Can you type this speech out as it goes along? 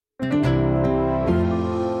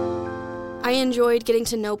I enjoyed getting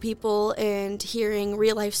to know people and hearing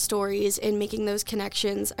real-life stories and making those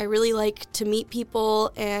connections. I really like to meet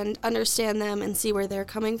people and understand them and see where they're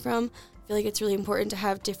coming from. I feel like it's really important to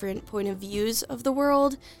have different point of views of the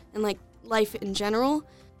world and, like, life in general.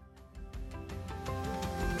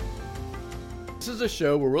 This is a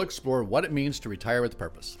show where we'll explore what it means to retire with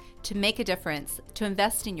purpose. To make a difference, to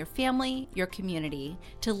invest in your family, your community,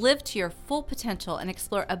 to live to your full potential and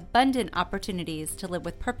explore abundant opportunities to live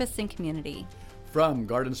with purpose and community. From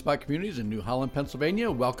Garden Spot Communities in New Holland,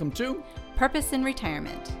 Pennsylvania, welcome to Purpose in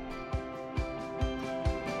Retirement.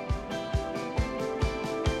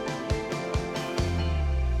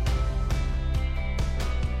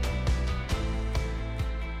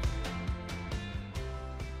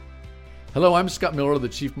 Hello, I'm Scott Miller, the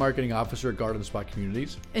Chief Marketing Officer at Garden Spot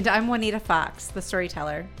Communities. And I'm Juanita Fox, the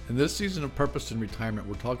storyteller. In this season of Purpose in Retirement,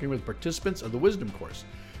 we're talking with participants of the Wisdom Course,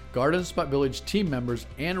 Garden Spot Village team members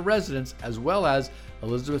and residents, as well as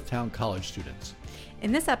Elizabethtown College students.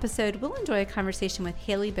 In this episode, we'll enjoy a conversation with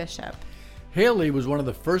Haley Bishop. Haley was one of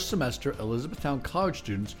the first semester Elizabethtown College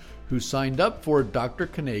students who signed up for Dr.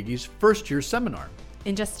 Carnegie's first year seminar.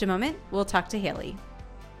 In just a moment, we'll talk to Haley.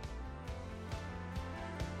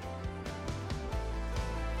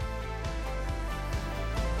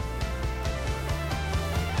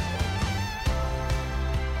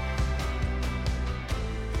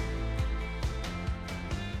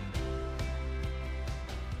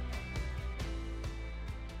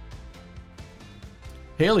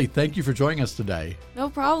 Haley, thank you for joining us today. No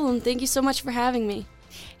problem. Thank you so much for having me.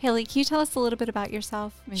 Haley, can you tell us a little bit about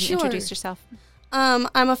yourself? Maybe Sure. Introduce yourself. I'm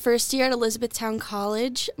a first year at Elizabethtown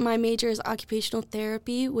College. My major is occupational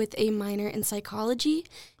therapy with a minor in psychology,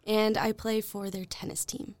 and I play for their tennis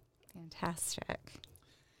team. Fantastic.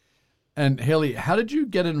 And Haley, how did you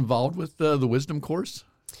get involved with the Wisdom Course?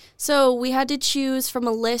 So we had to choose from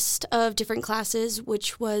a list of different classes,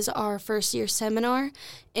 which was our first year seminar,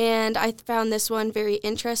 and I found this one very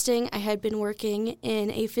interesting. I had been working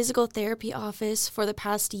in a physical therapy office for the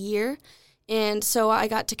past year, and so I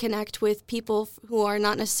got to connect with people who are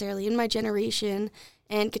not necessarily in my generation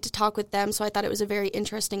and get to talk with them, so I thought it was a very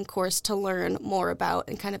interesting course to learn more about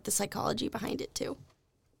and kind of the psychology behind it too.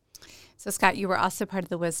 So Scott, you were also part of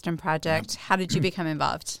the Wisdom Project. How did you become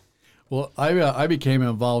involved? Well, I became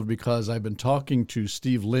involved because I've been talking to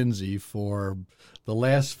Steve Lindsay for the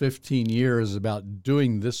last 15 years about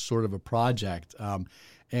doing this sort of a project.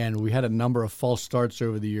 And we had a number of false starts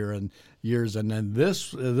over the years. And then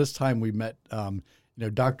this time we met,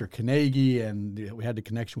 Dr. Carnegie, and we had the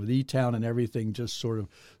connection with E-Town, and everything just sort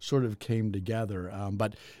of came together.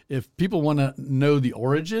 But if people want to know the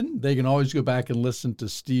origin, they can always go back and listen to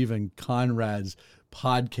Steve and Conrad's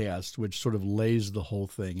podcast, which sort of lays the whole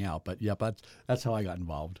thing out. But yep, that's how I got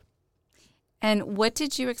involved. And what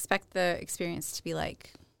did you expect the experience to be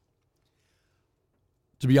like?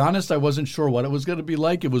 To be honest, I wasn't sure what it was going to be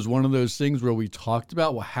like. It was one of those things where we talked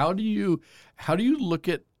about, well, how do you look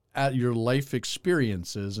at your life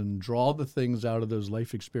experiences and draw the things out of those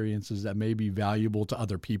life experiences that may be valuable to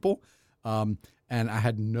other people. And I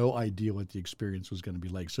had no idea what the experience was going to be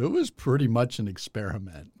like. So it was pretty much an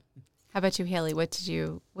experiment. How about you, Haley? What did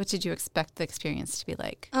you expect the experience to be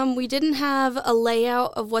like? We didn't have a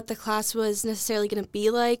layout of what the class was necessarily going to be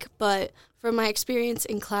like, but from my experience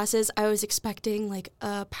in classes, I was expecting like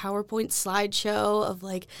a PowerPoint slideshow of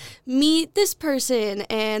like, meet this person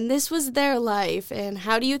and this was their life and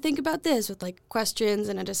how do you think about this, with like questions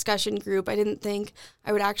and a discussion group. I didn't think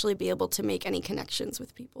I would actually be able to make any connections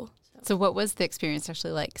with people. So what was the experience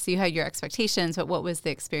actually like? So you had your expectations, but what was the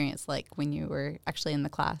experience like when you were actually in the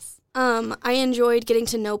class? I enjoyed getting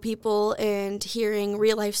to know people and hearing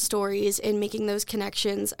real-life stories and making those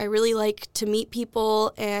connections. I really like to meet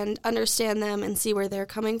people and understand them and see where they're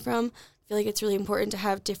coming from. I feel like it's really important to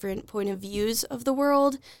have different point of views of the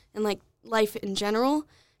world and, like, life in general.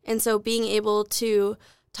 And so being able to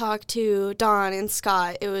talk to Don and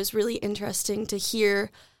Scott, it was really interesting to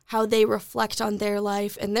hear how they reflect on their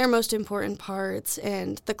life and their most important parts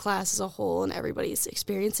and the class as a whole and everybody's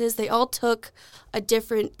experiences. They all took a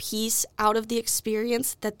different piece out of the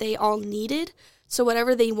experience that they all needed. So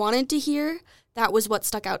whatever they wanted to hear, that was what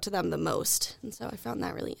stuck out to them the most. And so I found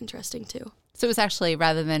that really interesting too. So it was actually,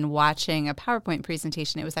 rather than watching a PowerPoint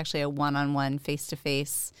presentation, it was actually a one-on-one,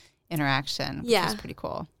 face-to-face interaction, which was pretty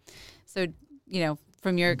cool. So,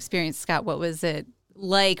 from your experience, Scott, what was it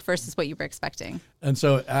like versus what you were expecting? And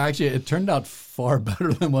so actually it turned out far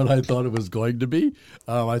better than what I thought it was going to be.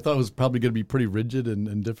 I thought it was probably going to be pretty rigid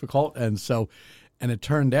and difficult. And it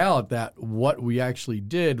turned out that what we actually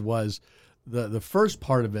did was the first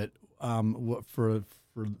part of it for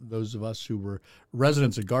for those of us who were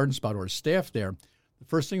residents at Garden Spot or staff there, the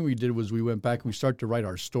first thing we did was we went back and we started to write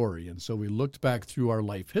our story. And so we looked back through our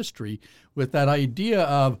life history with that idea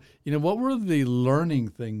of, what were the learning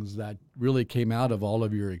things that really came out of all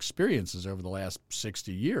of your experiences over the last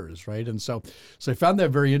 60 years, right? And so I found that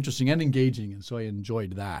very interesting and engaging, and so I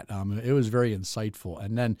enjoyed that. It was very insightful.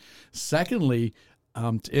 And then secondly,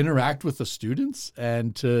 to interact with the students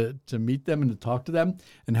and to meet them and to talk to them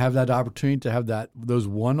and have that opportunity to have those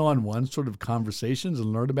one-on-one sort of conversations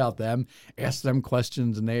and learn about them, ask them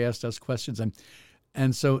questions and they asked us questions.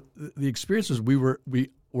 And so the experience was we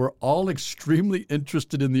were all extremely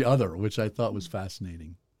interested in the other, which I thought was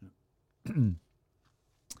fascinating.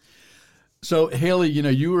 So Haley,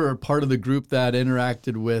 you were a part of the group that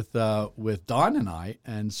interacted with Dawn and I.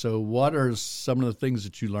 And so what are some of the things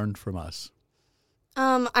that you learned from us?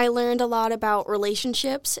 I learned a lot about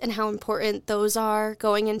relationships and how important those are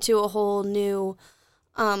going into a whole new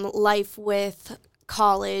life with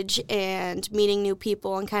college and meeting new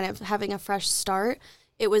people and kind of having a fresh start.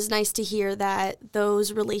 It was nice to hear that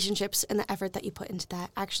those relationships and the effort that you put into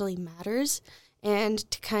that actually matters, and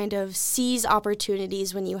to kind of seize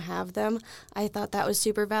opportunities when you have them. I thought that was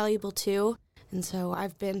super valuable too. And so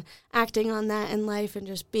I've been acting on that in life and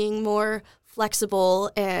just being more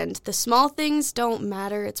flexible, and the small things don't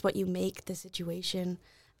matter. It's what you make the situation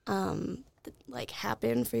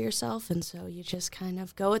happen for yourself. And so you just kind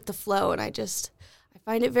of go with the flow. And I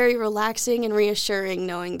find it very relaxing and reassuring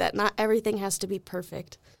knowing that not everything has to be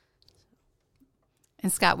perfect.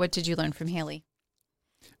 And Scott, what did you learn from Haley?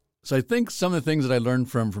 So I think some of the things that I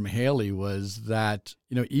learned from Haley was that,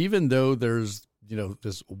 even though there's,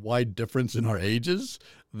 this wide difference in our ages,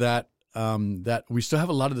 that we still have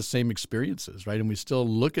a lot of the same experiences, right? And we still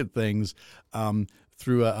look at things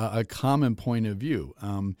through a common point of view.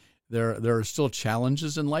 There are still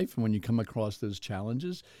challenges in life, and when you come across those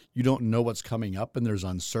challenges, you don't know what's coming up, and there's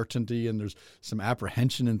uncertainty, and there's some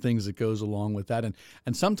apprehension and things that goes along with that.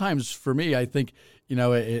 And sometimes for me, I think,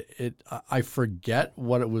 I forget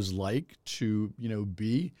what it was like to,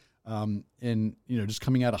 be in, just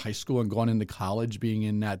coming out of high school and going into college, being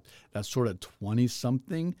in that sort of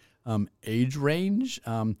 20-something age range.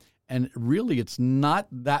 And really, it's not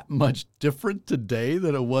that much different today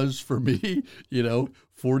than it was for me,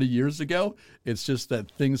 40 years ago. It's just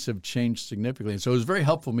that things have changed significantly. And so it was very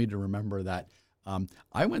helpful for me to remember that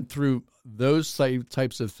I went through those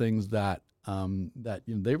types of things that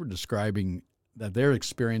they were describing that they're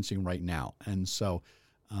experiencing right now. And so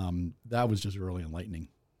that was just really enlightening.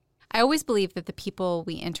 I always believe that the people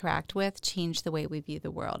we interact with change the way we view the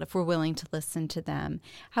world, if we're willing to listen to them.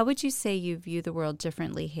 How would you say you view the world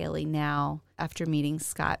differently, Haley, now after meeting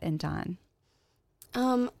Scott and Dawn?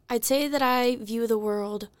 I'd say that I view the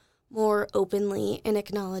world more openly and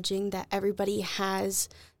acknowledging that everybody has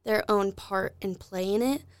their own part and play in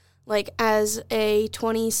it. Like, as a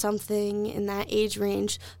 20-something in that age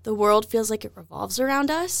range, the world feels like it revolves around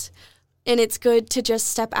us. And it's good to just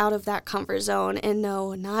step out of that comfort zone and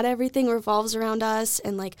know not everything revolves around us.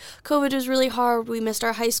 And, COVID was really hard. We missed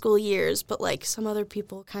our high school years. But, some other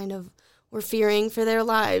people kind of were fearing for their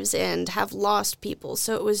lives and have lost people.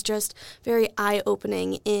 So it was just very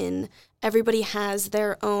eye-opening in everybody has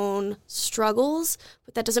their own struggles.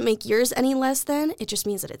 But that doesn't make yours any less than. It just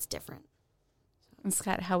means that it's different. And,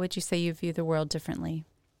 Scott, how would you say you view the world differently?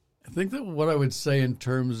 I think that what I would say in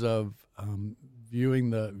terms of viewing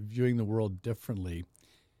the world differently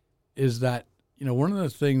is that, one of the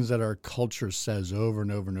things that our culture says over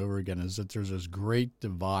and over and over again is that there's this great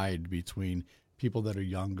divide between people that are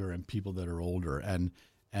younger and people that are older, and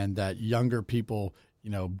that younger people,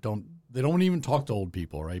 they don't even talk to old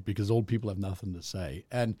people, right? Because old people have nothing to say.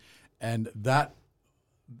 And that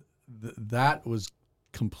was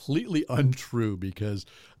completely untrue, because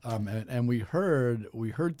and we heard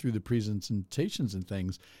through the presentations and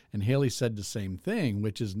things, and Haley said the same thing,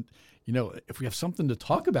 which is, if we have something to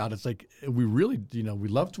talk about, it's like we really, we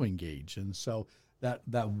love to engage. And so that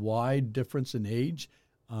wide difference in age,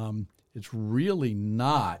 it's really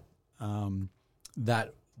not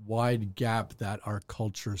that wide gap that our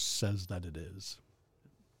culture says that it is.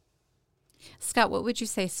 Scott, what would you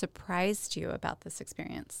say surprised you about this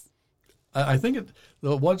experience? I think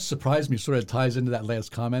what surprised me sort of ties into that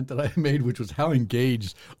last comment that I made, which was how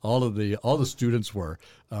engaged all the students were.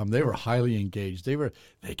 They were highly engaged.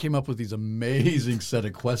 They came up with these amazing set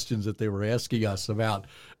of questions that they were asking us about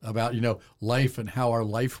life and how our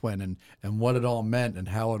life went and what it all meant and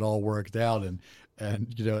how it all worked out, and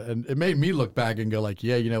it made me look back and go like,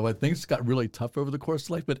 yeah, what, things got really tough over the course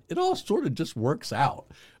of life, but it all sort of just works out.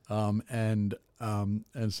 And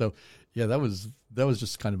so yeah, that was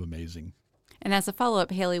just kind of amazing. And as a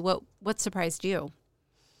follow-up, Haley, what surprised you?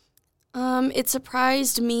 It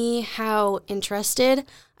surprised me how interested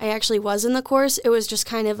I actually was in the course. It was just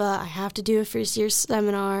kind of I have to do a first year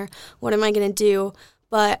seminar. What am I going to do?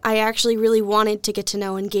 But I actually really wanted to get to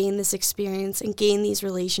know and gain this experience and gain these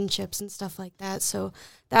relationships and stuff like that. So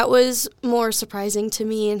that was more surprising to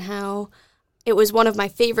me, and how it was one of my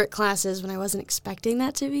favorite classes when I wasn't expecting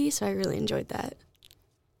that to be. So I really enjoyed that.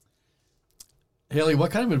 Haley,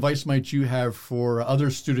 what kind of advice might you have for other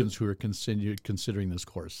students who are considering this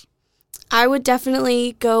course? I would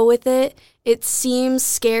definitely go with it. It seems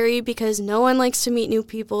scary because no one likes to meet new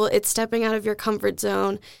people. It's stepping out of your comfort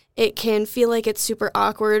zone. It can feel like it's super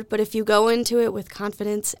awkward, but if you go into it with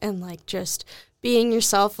confidence and like just being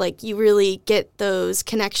yourself, like you really get those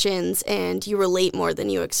connections and you relate more than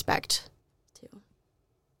you expect to.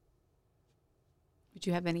 Would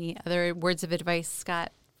you have any other words of advice,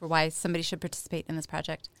 Scott, for why somebody should participate in this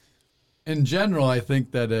project? In general, I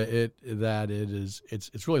think that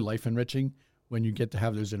it's really life enriching when you get to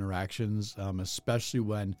have those interactions, especially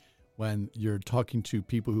when you're talking to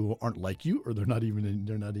people who aren't like you, or they're not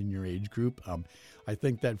in your age group. I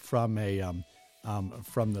think that from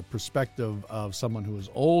the perspective of someone who is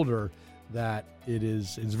older, that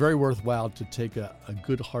it's very worthwhile to take a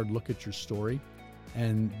good hard look at your story,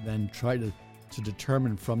 and then try to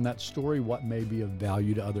determine from that story what may be of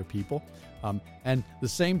value to other people. And the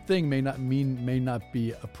same thing may not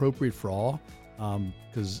be appropriate for all,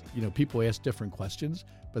 because people ask different questions.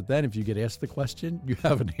 But then if you get asked the question, you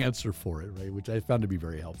have an answer for it, right? Which I found to be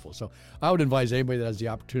very helpful. So I would advise anybody that has the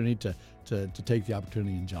opportunity to take the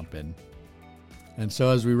opportunity and jump in. And so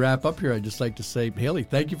as we wrap up here, I'd just like to say, Haley,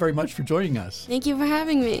 thank you very much for joining us. Thank you for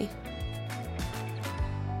having me.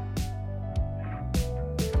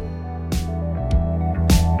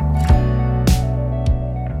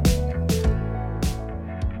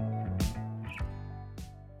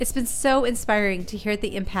 It's been so inspiring to hear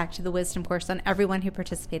the impact of the Wisdom course on everyone who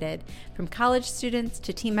participated, from college students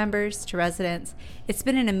to team members to residents. It's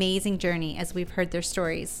been an amazing journey as we've heard their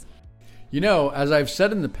stories. As I've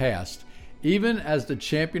said in the past, even as the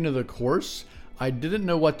champion of the course, I didn't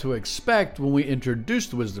know what to expect when we introduced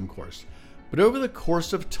the Wisdom course. But over the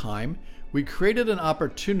course of time, we created an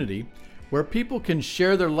opportunity where people can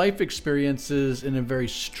share their life experiences in a very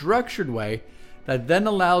structured way that then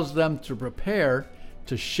allows them to prepare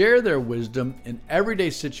to share their wisdom in everyday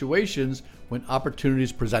situations when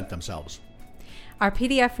opportunities present themselves. Our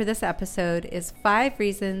PDF for this episode is 5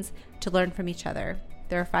 reasons to learn from each other.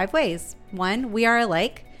 There are 5 ways. 1, we are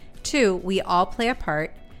alike. 2, we all play a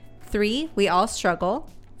part. 3, we all struggle.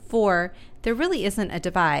 4, there really isn't a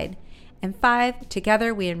divide. And 5,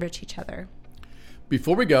 together we enrich each other.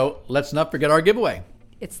 Before we go, let's not forget our giveaway.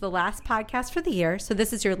 It's the last podcast for the year, so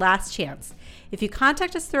this is your last chance. If you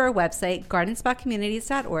contact us through our website,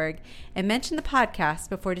 gardenspotcommunities.org, and mention the podcast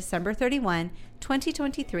before December 31,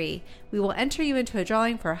 2023, we will enter you into a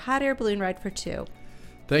drawing for a hot air balloon ride for 2.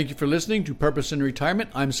 Thank you for listening to Purpose in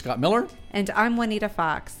Retirement. I'm Scott Miller. And I'm Juanita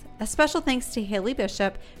Fox. A special thanks to Haley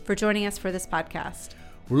Bishop for joining us for this podcast.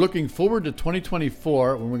 We're looking forward to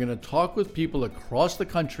 2024, when we're going to talk with people across the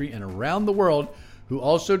country and around the world who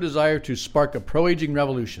also desire to spark a pro-aging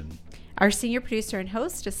revolution. Our senior producer and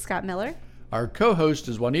host is Scott Miller. Our co-host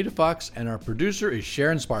is Juanita Fox, and our producer is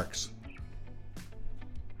Sharon Sparks.